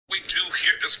We do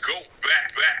here is go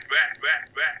back.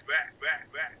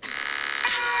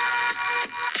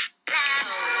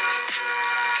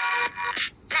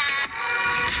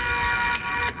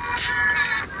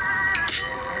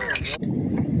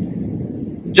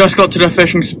 Just got to the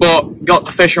fishing spot, got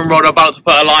the fishing rod, about to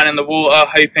put a line in the water,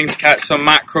 hoping to catch some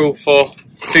mackerel for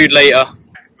food later.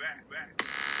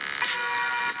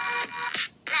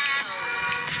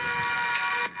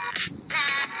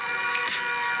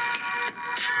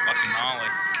 Fucking gnarly.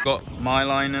 Got my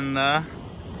line in there.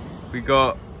 We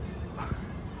got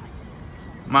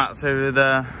Matt's over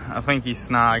there. I think he's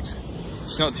snagged.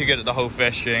 It's not too good at the whole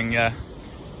fishing. Yeah,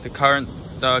 the current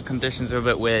conditions are a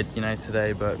bit weird, you know,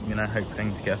 today, but you know,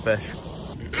 hoping to get a fish.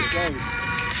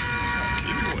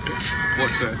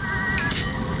 Watch this.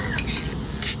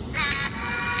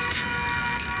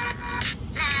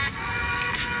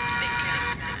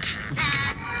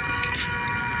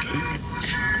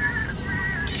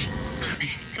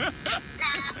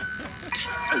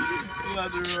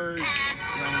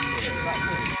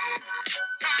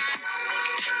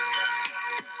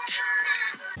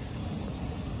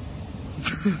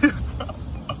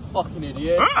 Fucking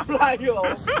idiot.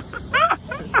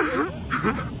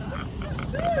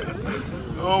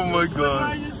 Oh my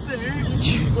god.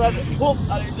 You grabbed it, whoop,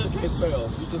 and it just came straight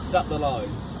off. You just snapped the line.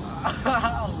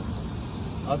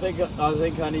 I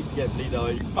think I need to get bleed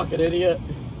out, you fucking idiot.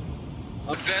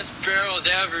 Best barrels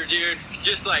ever, dude.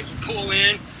 Just like you pull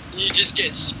in and you just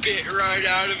get spit right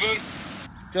out of them.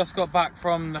 Just got back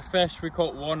from the fish. We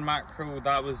caught one mackerel,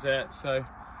 that was it. So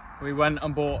we went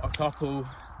and bought a couple,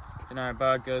 you know,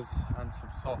 burgers and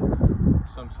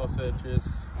some sausages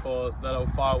for the little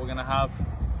fire we're gonna have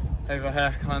over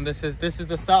here. And this is the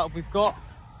setup we've got.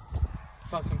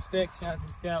 Got some sticks, yeah, to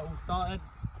get it all started.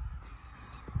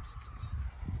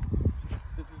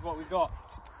 This is what we got.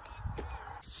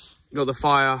 Got the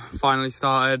fire finally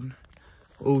started,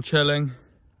 all chilling,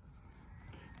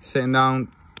 sitting down.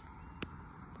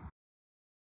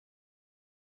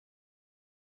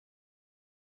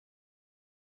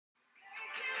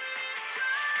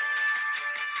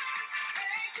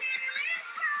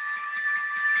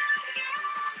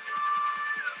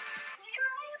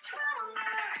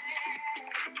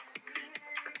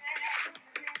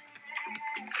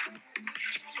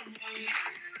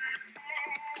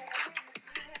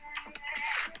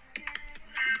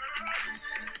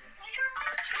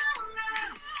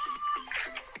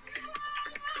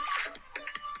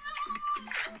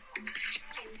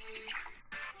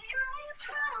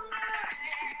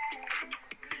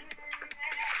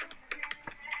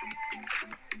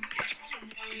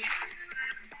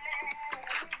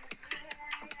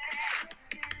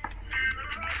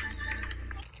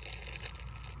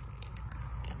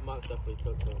 Matt's definitely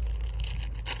cooked up.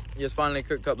 Just finally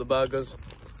cooked up the burgers.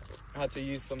 Had to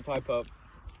use some type of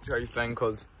tray thing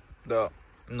because the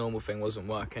normal thing wasn't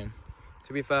working.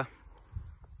 To be fair,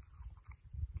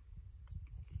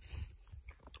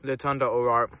 they turned out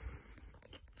alright.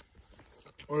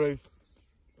 Or at least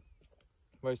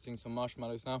roasting some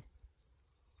marshmallows now.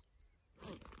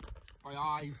 My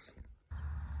eyes.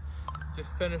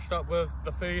 Just finished up with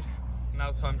the food.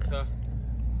 Now time to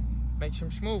make some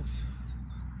schmaltz.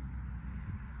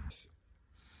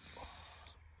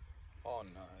 Oh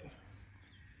no.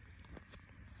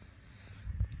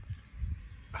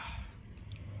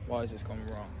 Why is this going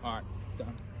wrong? Alright,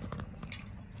 done.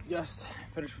 Just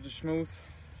finished with the schmaltz.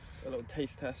 A little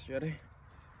taste test, ready?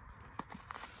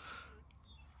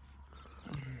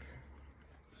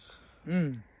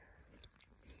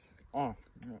 Oh,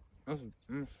 that's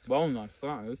well nice,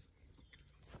 that is.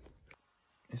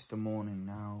 It's the morning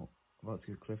now. About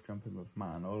to go cliff jumping with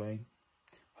Matt and Ollie.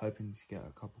 Hoping to get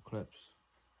a couple clips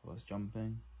of us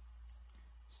jumping.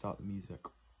 Start the music.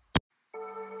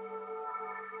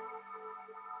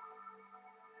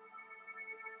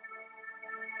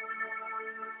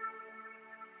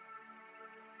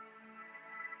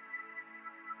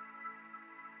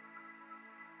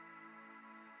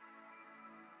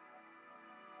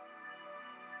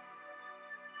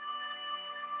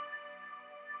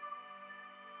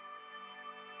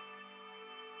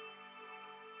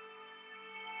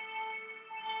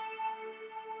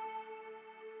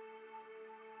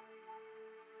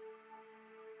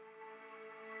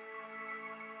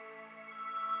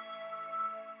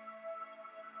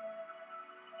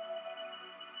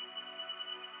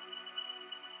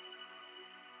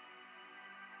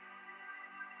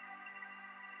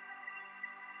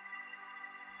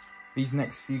 These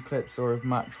next few clips are of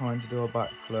Matt trying to do a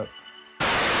backflip.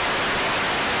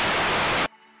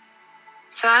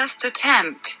 First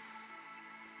attempt.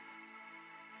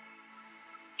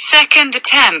 Second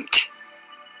attempt.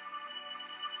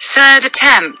 Third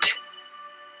attempt.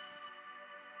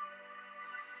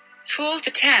 Fourth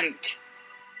attempt.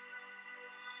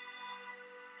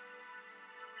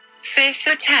 Fifth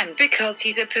attempt because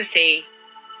he's a pussy.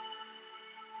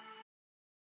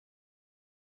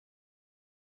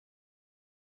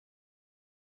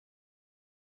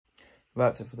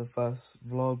 That's it for the first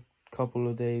vlog. Couple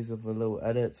of days of a little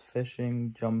edits,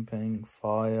 fishing, jumping,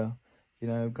 fire. You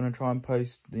know, gonna try and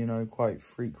post, you know, quite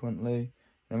frequently.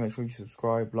 Make sure you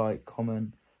subscribe, like,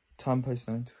 comment, turn post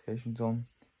notifications on.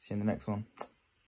 See you in the next one.